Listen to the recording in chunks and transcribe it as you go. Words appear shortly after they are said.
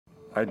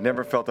I'd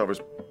never felt I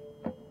was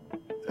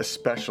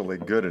especially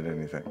good at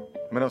anything.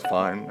 I mean, I was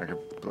fine. I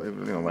could play,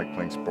 like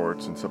playing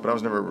sports and stuff, but I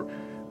was never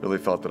really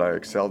felt that I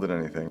excelled at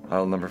anything.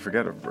 I'll never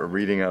forget a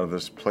reading out of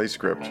this play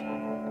script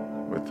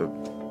with the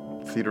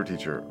theater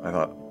teacher. I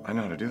thought, I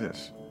know how to do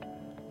this.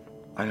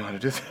 I know how to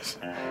do this.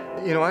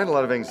 I had a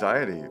lot of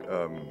anxiety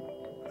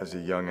as a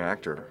young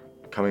actor,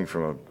 coming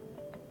from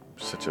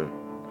such a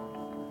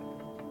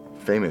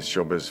famous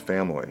showbiz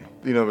family.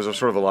 It was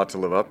sort of a lot to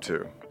live up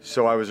to.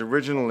 So I was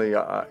originally,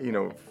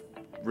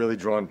 really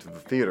drawn to the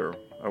theater.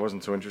 I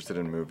wasn't so interested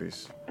in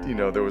movies.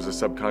 There was a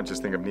subconscious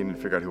thing of needing to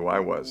figure out who I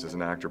was as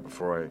an actor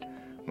before I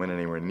went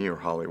anywhere near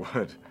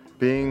Hollywood.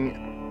 Being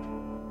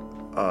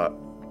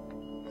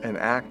an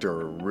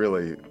actor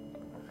really,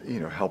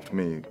 helped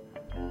me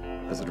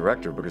as a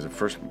director, because at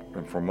first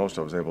and foremost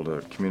I was able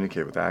to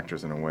communicate with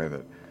actors in a way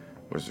that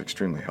was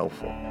extremely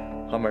helpful.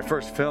 On my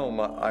first film,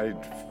 I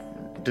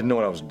didn't know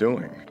what I was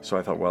doing. So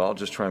I thought, well, I'll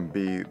just try and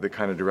be the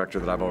kind of director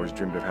that I've always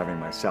dreamed of having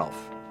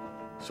myself.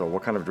 So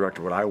what kind of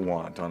director would I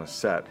want on a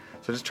set?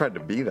 So I just tried to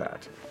be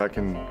that. I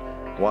can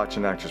watch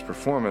an actor's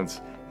performance,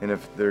 and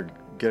if they're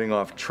getting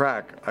off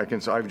track, I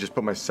just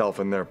put myself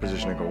in their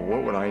position and go,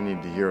 what would I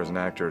need to hear as an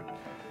actor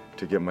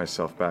to get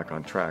myself back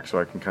on track? So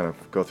I can kind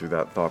of go through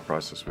that thought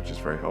process, which is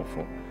very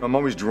helpful. I'm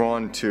always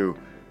drawn to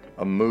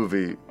a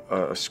movie,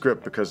 a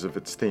script, because of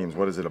its themes.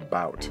 What is it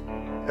about?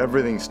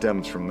 Everything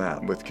stems from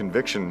that. With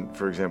Conviction,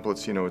 for example,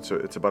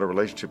 it's about a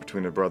relationship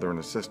between a brother and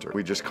a sister.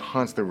 We just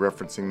constantly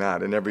referencing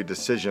that, and every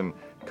decision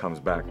comes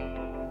back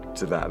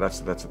to that. That's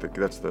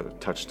the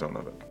touchstone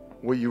of it.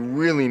 What you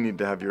really need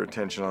to have your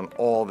attention on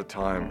all the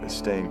time is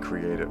staying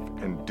creative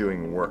and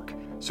doing work.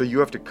 So you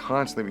have to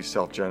constantly be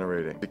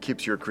self-generating. It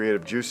keeps your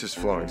creative juices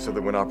flowing so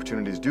that when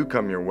opportunities do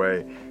come your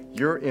way,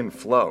 you're in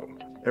flow.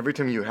 Every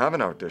time you have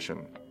an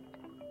audition,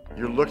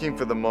 you're looking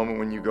for the moment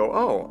when you go,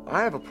 oh,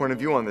 I have a point of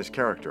view on this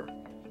character.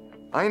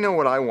 I know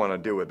what I want to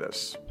do with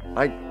this.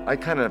 I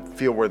kind of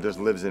feel where this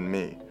lives in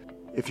me.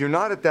 If you're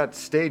not at that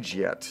stage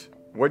yet,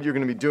 what you're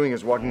going to be doing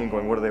is walking in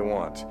going, what do they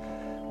want?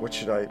 What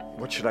should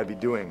I be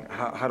doing?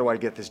 How do I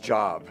get this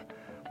job?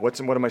 What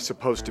am I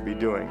supposed to be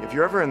doing? If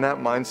you're ever in that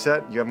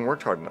mindset, you haven't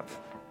worked hard enough.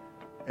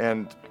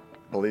 And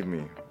believe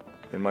me,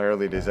 in my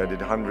early days, I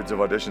did hundreds of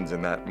auditions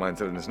in that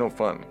mindset, and it's no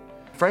fun.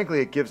 Frankly,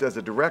 it gives, as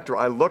a director,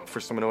 I look for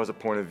someone who has a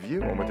point of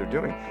view on what they're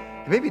doing.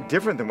 It may be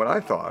different than what I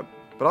thought,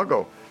 but I'll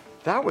go,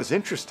 that was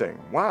interesting.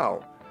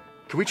 Wow.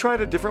 Can we try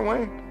it a different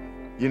way?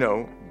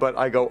 But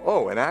I go,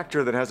 oh, an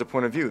actor that has a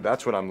point of view,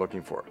 that's what I'm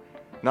looking for.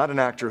 Not an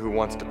actor who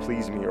wants to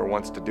please me or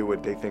wants to do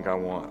what they think I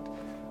want.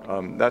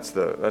 That's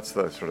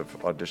the sort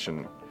of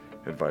audition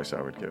advice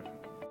I would give.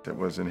 It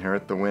was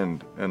Inherit the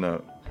Wind in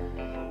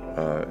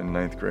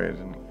 9th grade,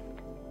 and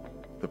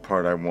the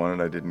part I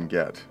wanted I didn't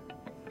get.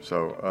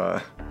 So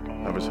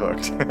I was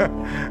hooked.